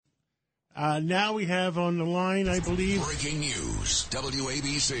Now we have on the line, I believe. Breaking news,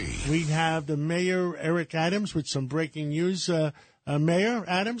 WABC. We have the Mayor, Eric Adams, with some breaking news. Mayor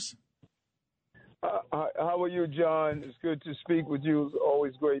Adams? How are you, John? It's good to speak with you. It's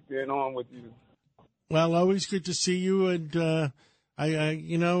always great being on with you. Well, always good to see you, and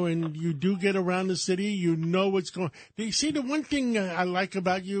and you do get around the city. You know what's going. You see, the one thing I like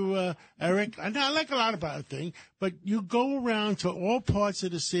about you, Eric, and I like a lot about things, but you go around to all parts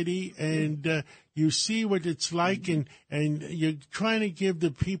of the city, and you see what it's like, and you're trying to give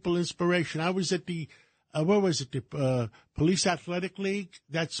the people inspiration. I was at the where was it? The Police Athletic League.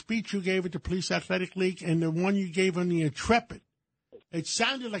 That speech you gave at the Police Athletic League, and the one you gave on the Intrepid. It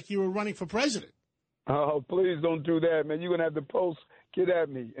sounded like you were running for president. Oh, please don't do that, man. You're going to have the Post get at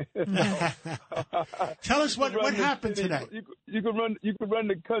me. Tell us what happened today. You could run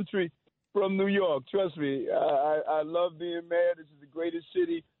the country from New York. Trust me. I love being mayor. This is the greatest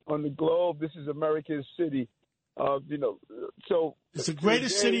city on the globe. This is America's city. So it's the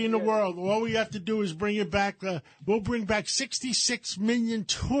greatest city in the world. All we have to do is bring it back. We'll bring back 66 million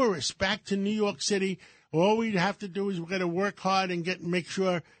tourists back to New York City. All we have to do is we're going to work hard and make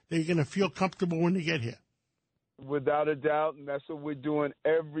sure they're going to feel comfortable when they get here. Without a doubt, and that's what we're doing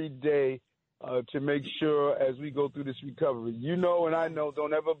every day to make sure as we go through this recovery. You know and I know,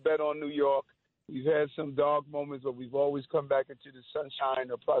 don't ever bet on New York. We've had some dark moments, but we've always come back into the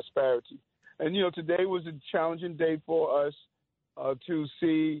sunshine of prosperity. And, today was a challenging day for us to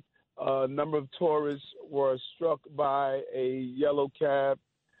see a number of tourists were struck by a yellow cab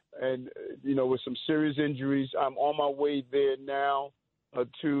and, with some serious injuries. I'm on my way there now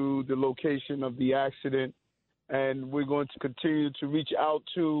to the location of the accident, and we're going to continue to reach out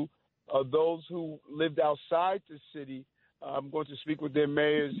to those who lived outside the city. I'm going to speak with their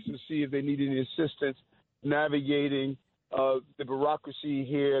mayors to see if they need any assistance navigating the bureaucracy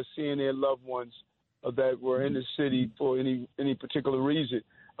here, seeing their loved ones that were in the city for any particular reason.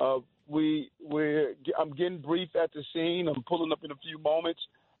 I'm getting brief at the scene. I'm pulling up in a few moments,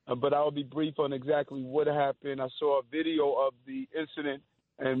 but I'll be brief on exactly what happened. I saw a video of the incident,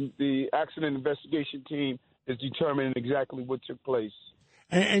 and the accident investigation team is determining exactly what took place.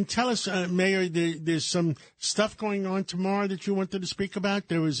 And tell us, Mayor, there's some stuff going on tomorrow that you wanted to speak about.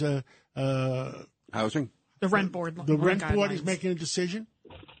 There was housing. The rent board. The rent board is making a decision?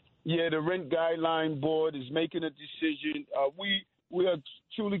 Yeah, the rent guideline board is making a decision. We are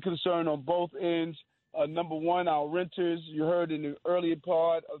truly concerned on both ends. Number one, our renters, you heard in the earlier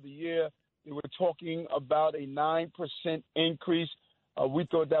part of the year, they were talking about a 9% increase. We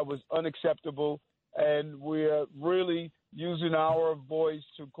thought that was unacceptable, and we're really using our voice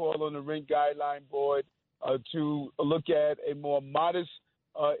to call on the rent guideline board to look at a more modest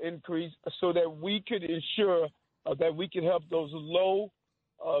increase so that we could ensure that we can help those low,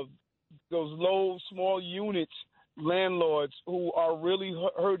 small units landlords who are really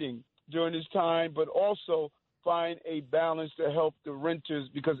hurting during this time, but also find a balance to help the renters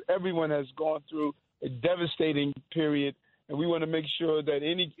because everyone has gone through a devastating period, and we want to make sure that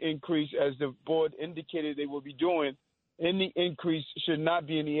any increase, as the board indicated they will be doing, any increase should not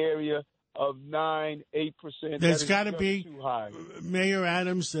be in the area of 9-8%. There's got to be, too high. Mayor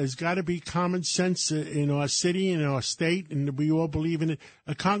Adams, there's got to be common sense in our city, in our state, and we all believe in it.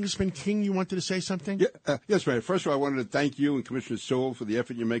 Congressman King, you wanted to say something? Yeah, yes, Mayor. First of all, I wanted to thank you and Commissioner Sewell for the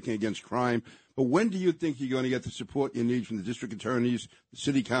effort you're making against crime. But when do you think you're going to get the support you need from the district attorneys, the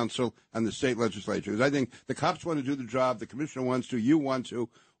city council, and the state legislature? Because I think the cops want to do the job, the commissioner wants to, you want to.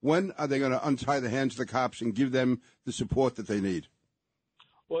 When are they going to untie the hands of the cops and give them the support that they need?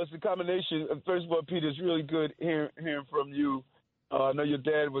 Well, it's a combination. First of all, Peter, it's really good hearing from you. I know your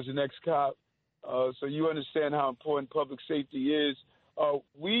dad was an ex-cop, so you understand how important public safety is.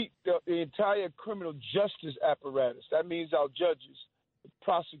 The entire criminal justice apparatus, that means our judges,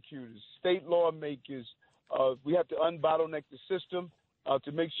 prosecutors, state lawmakers, we have to unbottleneck the system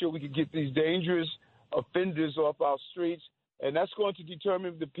to make sure we can get these dangerous offenders off our streets. And that's going to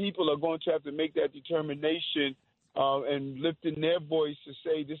determine, the people are going to have to make that determination and lifting their voice to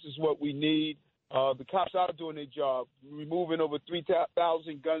say this is what we need. The cops are doing their job, removing over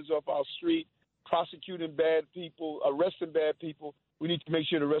 3,000 guns off our street, prosecuting bad people, arresting bad people. We need to make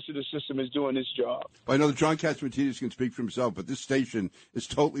sure the rest of the system is doing its job. Well, I know that John Catsimatidis can speak for himself, but this station is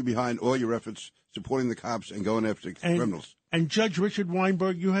totally behind all your efforts supporting the cops and going after criminals. And Judge Richard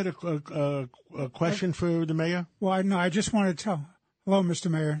Weinberg, you had a question for the mayor? Well, I just wanted to tell. Hello, Mr.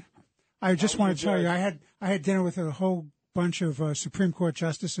 Mayor. I just want to tell you, I had dinner with a whole bunch of Supreme Court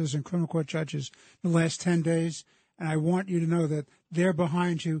justices and criminal court judges the last 10 days, And I want you to know that they're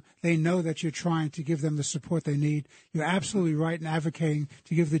behind you. They know that you're trying to give them the support they need. You're absolutely right in advocating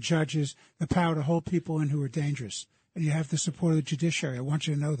to give the judges the power to hold people in who are dangerous. And you have the support of the judiciary. I want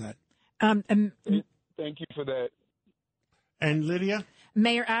you to know that. Thank you for that. And Lydia?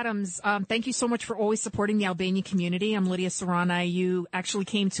 Mayor Adams, thank you so much for always supporting the Albanian community. I'm Lydia Serrana. You actually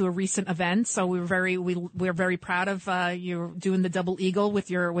came to a recent event, so we're very proud of you doing the double eagle with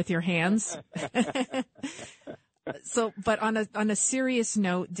your hands. But on a serious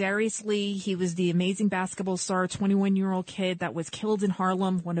note, Darius Lee, he was the amazing basketball star, 21-year-old kid that was killed in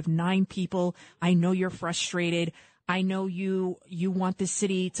Harlem, one of 9 people. I know you're frustrated. I know you want this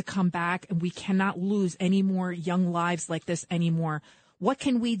city to come back, and we cannot lose any more young lives like this anymore. What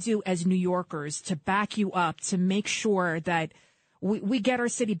can we do as New Yorkers to back you up, to make sure that we get our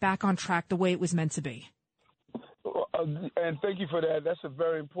city back on track the way it was meant to be? And thank you for that. That's a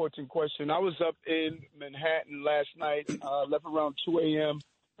very important question. I was up in Manhattan last night, left around 2 a.m.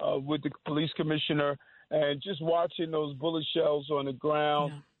 With the police commissioner, and just watching those bullet shells on the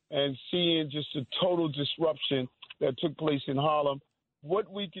ground and seeing just the total disruption that took place in Harlem.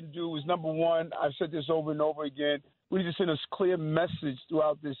 What we can do is, number one, I've said this over and over again, we need to send a clear message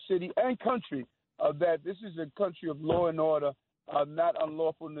throughout this city and country that this is a country of law and order, not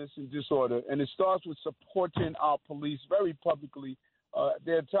unlawfulness and disorder. And it starts with supporting our police very publicly.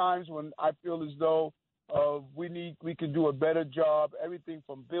 There are times when I feel as though we can do a better job, everything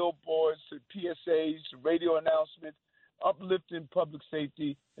from billboards to PSAs to radio announcements, uplifting public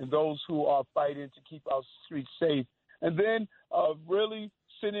safety and those who are fighting to keep our streets safe. And then really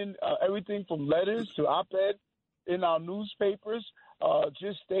sending everything from letters to op-ed in our newspapers,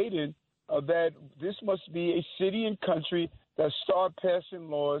 just stating that this must be a city and country that start passing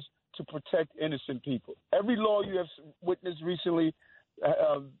laws to protect innocent people. Every law you have witnessed recently,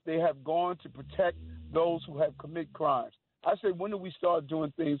 they have gone to protect those who have committed crimes. I say, when do we start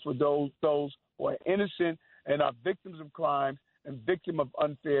doing things for those who are innocent and are victims of crime and victim of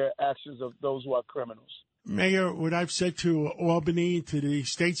unfair actions of those who are criminals? Mayor, what I've said to Albany, to the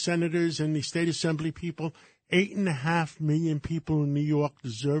state senators and the state assembly people, 8.5 million people in New York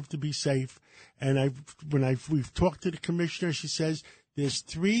deserve to be safe. And we've talked to the commissioner, she says there's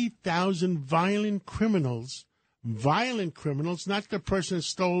 3,000 violent criminals, not the person that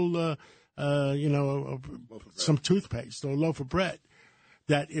stole, some toothpaste or a loaf of bread,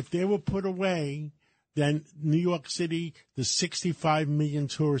 that if they were put away, then New York City, the 65 million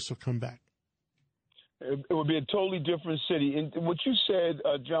tourists will come back. It would be a totally different city. And what you said,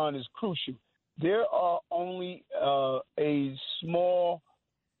 John, is crucial. There are only a small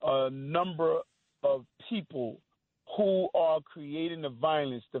number of people who are creating the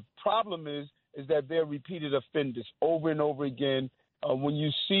violence. The problem is that they're repeated offenders over and over again. When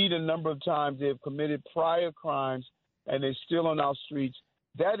you see the number of times they have committed prior crimes and they're still on our streets,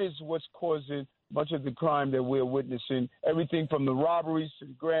 that is what's causing much of the crime that we're witnessing, everything from the robberies to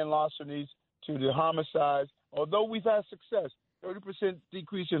the grand larcenies to the homicides. Although we've had success, 30%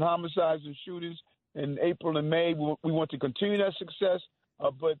 decrease in homicides and shootings in April and May. We want to continue that success.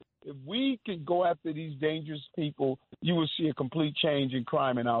 But if we can go after these dangerous people, you will see a complete change in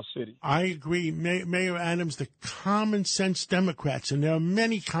crime in our city. I agree. Mayor Adams, the common sense Democrats, and there are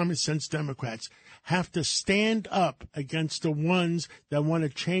many common sense Democrats, have to stand up against the ones that want to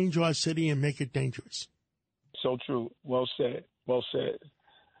change our city and make it dangerous. So true. Well said. Well said.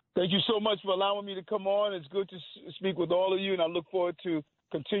 Thank you so much for allowing me to come on. It's good to speak with all of you, and I look forward to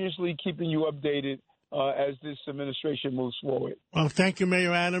continuously keeping you updated as this administration moves forward. Well, thank you,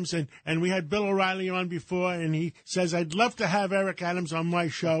 Mayor Adams. And we had Bill O'Reilly on before, and he says, I'd love to have Eric Adams on my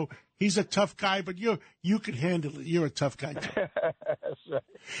show. He's a tough guy, but you can handle it. You're a tough guy, too. That's right.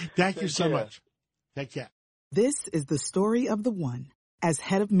 Thank you so much. Take care. This is the story of the one. As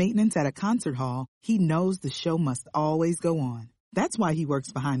head of maintenance at a concert hall, he knows the show must always go on. That's why he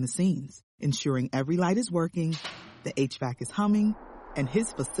works behind the scenes, ensuring every light is working, the HVAC is humming, and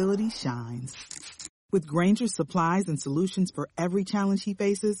his facility shines. With Grainger's supplies and solutions for every challenge he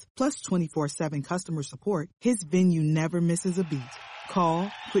faces, plus 24/7 customer support, his venue never misses a beat. Call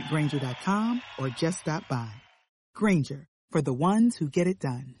quickgrainger.com or just stop by. Grainger, for the ones who get it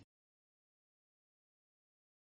done.